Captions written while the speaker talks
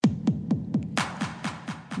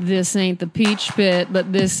This ain't the Peach Pit,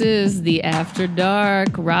 but this is the After Dark.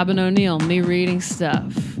 Robin O'Neill, me reading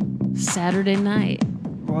stuff. Saturday night,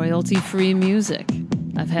 royalty-free music.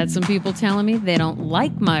 I've had some people telling me they don't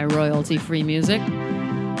like my royalty-free music.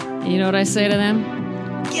 You know what I say to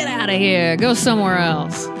them? Get out of here. Go somewhere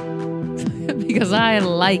else. Because I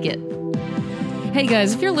like it. Hey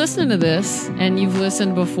guys, if you're listening to this and you've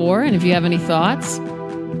listened before, and if you have any thoughts,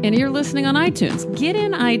 and you're listening on iTunes, get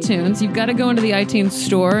in iTunes. You've got to go into the iTunes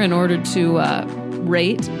store in order to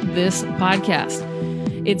rate this podcast.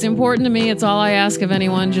 It's important to me. It's all I ask of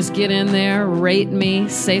anyone. Just get in there, rate me,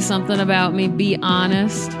 say something about me, be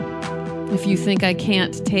honest. If you think I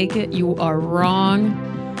can't take it, you are wrong.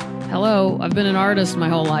 Hello, I've been an artist my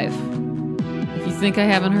whole life. If you think I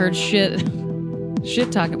haven't heard shit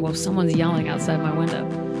talking, well, someone's yelling outside my window.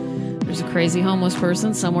 There's a crazy homeless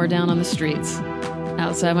person somewhere down on the streets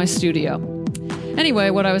outside my studio. Anyway,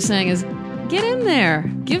 what I was saying is, get in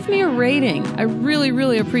there. Give me a rating. I really,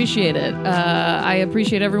 really appreciate it. I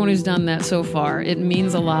appreciate everyone who's done that so far. It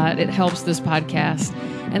means a lot. It helps this podcast.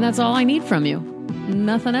 And that's all I need from you.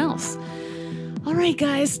 Nothing else. All right,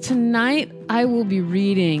 guys. Tonight, I will be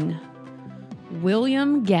reading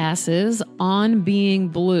William Gass's On Being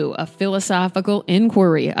Blue, a philosophical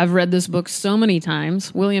inquiry. I've read this book so many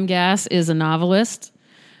times. William Gass is a novelist,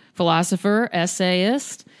 philosopher,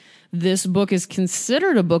 essayist. This book is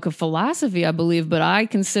considered a book of philosophy, I believe, but I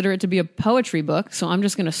consider it to be a poetry book. So I'm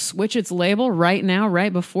just going to switch its label right now,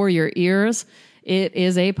 right before your ears. It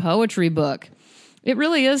is a poetry book. It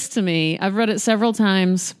really is to me. I've read it several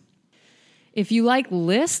times. If you like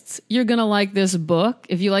lists, you're going to like this book.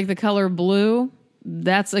 If you like the color blue,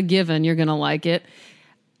 that's a given. You're going to like it.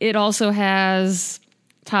 It also has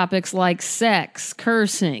topics like sex,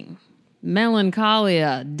 cursing,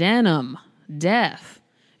 melancholia, denim, death.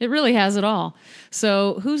 It really has it all.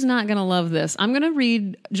 So who's not going to love this? I'm going to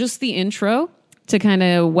read just the intro to kind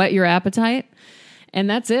of whet your appetite, and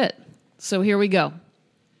that's it. So here we go.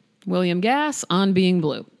 William Gass, On Being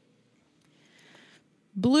Blue.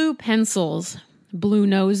 Blue pencils, blue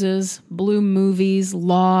noses, blue movies,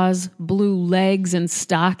 laws, blue legs and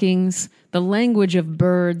stockings, the language of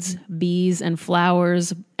birds, bees, and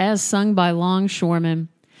flowers, as sung by longshoremen.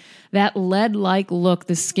 That lead-like look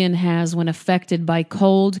the skin has when affected by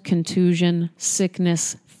cold, contusion,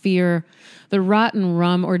 sickness, fear, the rotten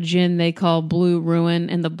rum or gin they call blue ruin,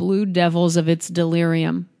 and the blue devils of its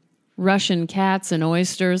delirium. Russian cats and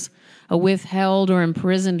oysters, a withheld or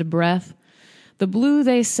imprisoned breath, the blue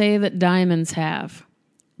they say that diamonds have.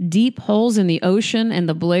 Deep holes in the ocean and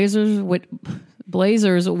the blazers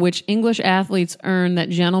which English athletes earn that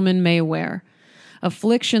gentlemen may wear.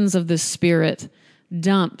 Afflictions of the spirit,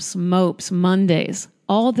 dumps, mopes, Mondays,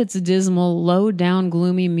 all that's dismal, low-down,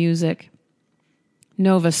 gloomy music.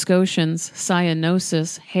 Nova Scotians,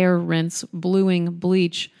 cyanosis, hair rinse, bluing,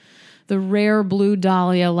 bleach, the rare blue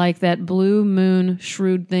dahlia like that blue moon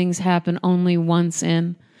shrewd things happen only once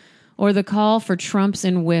in, or the call for trumps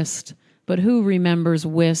in whist, but who remembers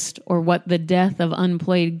whist or what the death of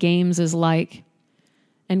unplayed games is like?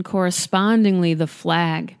 And correspondingly the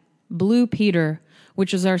flag, Blue Peter,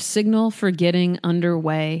 which is our signal for getting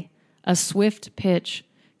underway, a swift pitch,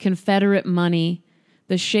 Confederate money,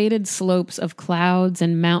 the shaded slopes of clouds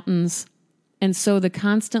and mountains, and so the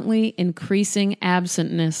constantly increasing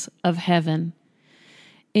absentness of heaven.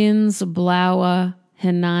 Ins blaue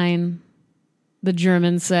hinein, the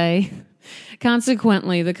Germans say.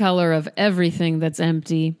 Consequently, the color of everything that's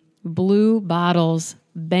empty, blue bottles,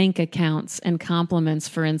 bank accounts, and compliments,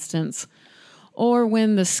 for instance. Or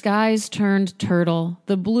when the skies turned turtle,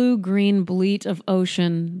 the blue-green bleat of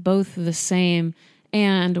ocean, both the same,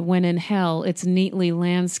 and when in hell its neatly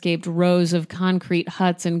landscaped rows of concrete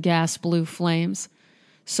huts and gas-blue flames.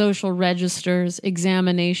 Social registers,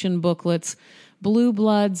 examination booklets, blue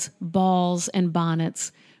bloods, balls, and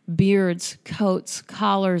bonnets, beards, coats,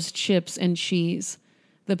 collars, chips, and cheese.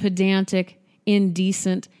 The pedantic,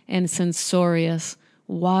 indecent, and censorious,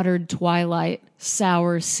 watered twilight,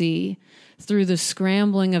 sour sea. Through the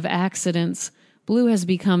scrambling of accidents, blue has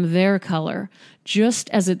become their color, just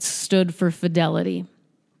as it stood for fidelity.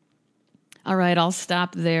 All right, I'll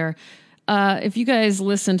stop there. If you guys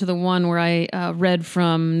listen to the one where I read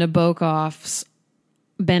from Nabokov's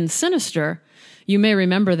Ben Sinister, you may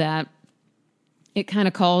remember that. It kind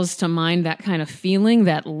of calls to mind that kind of feeling,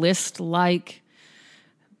 that list-like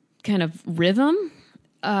kind of rhythm.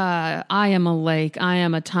 I am a lake, I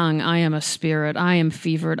am a tongue, I am a spirit, I am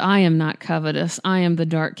fevered, I am not covetous, I am the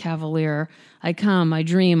dark cavalier. I come, I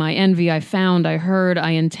dream, I envy, I found, I heard,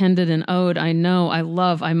 I intended and owed, I know, I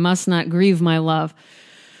love, I must not grieve my love.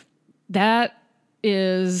 That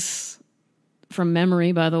is from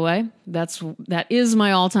memory, by the way. That is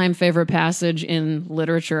my all-time favorite passage in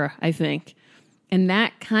literature, I think. And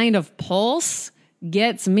that kind of pulse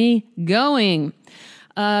gets me going.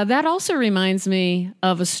 That also reminds me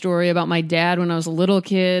of a story about my dad when I was a little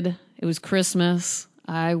kid. It was Christmas.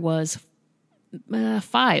 I was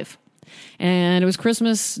 5. And it was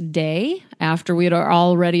Christmas Day after we had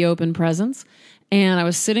already opened presents. And I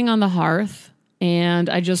was sitting on the hearth and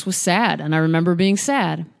I just was sad. And I remember being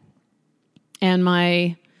sad. And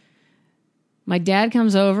my dad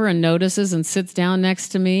comes over and notices and sits down next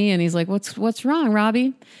to me. And he's like, what's wrong,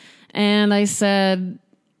 Robbie? And I said,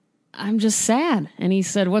 I'm just sad. And he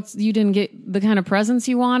said, you didn't get the kind of presents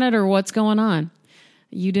you wanted, or what's going on?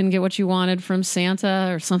 You didn't get what you wanted from Santa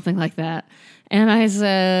or something like that. And I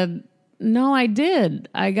said, no, I did.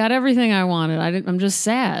 I got everything I wanted. I'm just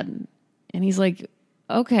sad. And he's like,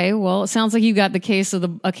 okay, well, it sounds like you got a case of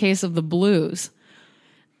the blues.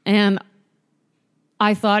 And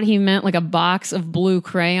I thought he meant like a box of blue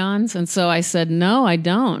crayons. And so I said, no, I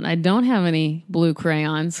don't. I don't have any blue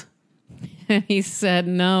crayons. And he said,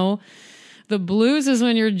 no, the blues is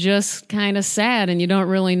when you're just kind of sad and you don't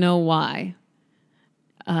really know why.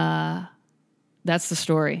 That's the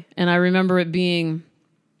story. And I remember it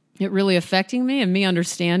really affecting me and me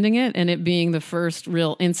understanding it, and it being the first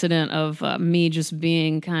real incident of me just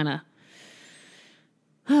being kind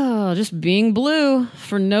of, just being blue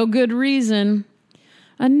for no good reason.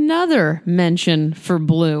 Another mention for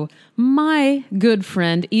blue. My good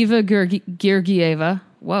friend, Eva Georgieva.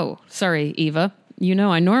 Whoa, sorry, Eva. You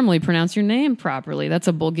know I normally pronounce your name properly. That's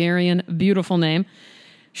a Bulgarian, beautiful name.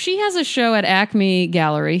 She has a show at Acme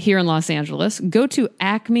Gallery here in Los Angeles. Go to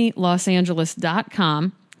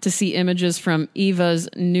acmelosangeles.com to see images from Eva's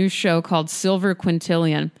new show called Silver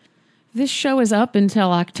Quintillion. This show is up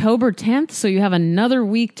until October 10th, so you have another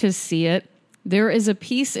week to see it. There is a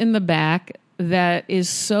piece in the back that is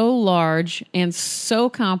so large and so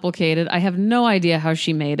complicated. I have no idea how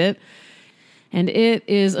she made it. And it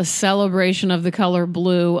is a celebration of the color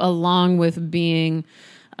blue, along with being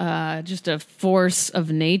just a force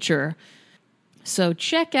of nature. So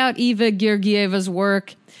check out Eva Georgieva's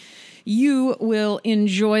work. You will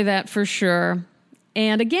enjoy that for sure.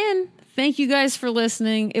 And again, thank you guys for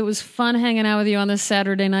listening. It was fun hanging out with you on this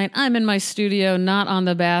Saturday night. I'm in my studio, not on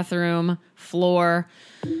the bathroom floor.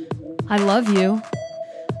 I love you,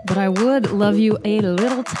 but I would love you a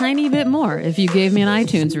little tiny bit more if you gave me an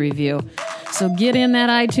iTunes review. So get in that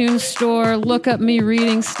iTunes store, look up me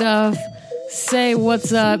reading stuff, say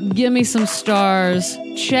what's up, give me some stars,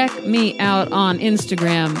 check me out on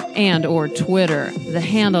Instagram and or Twitter. The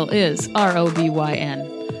handle is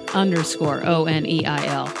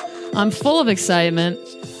ROBYN_ONEIL. I'm full of excitement.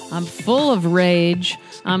 I'm full of rage.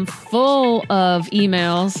 I'm full of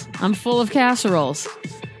emails. I'm full of casseroles.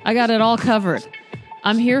 I got it all covered.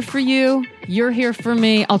 I'm here for you. You're here for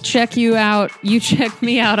me. I'll check you out. You check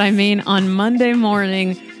me out, on Monday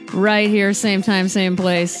morning, right here, same time, same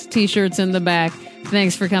place. T-shirts in the back.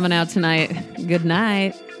 Thanks for coming out tonight. Good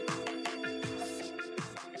night.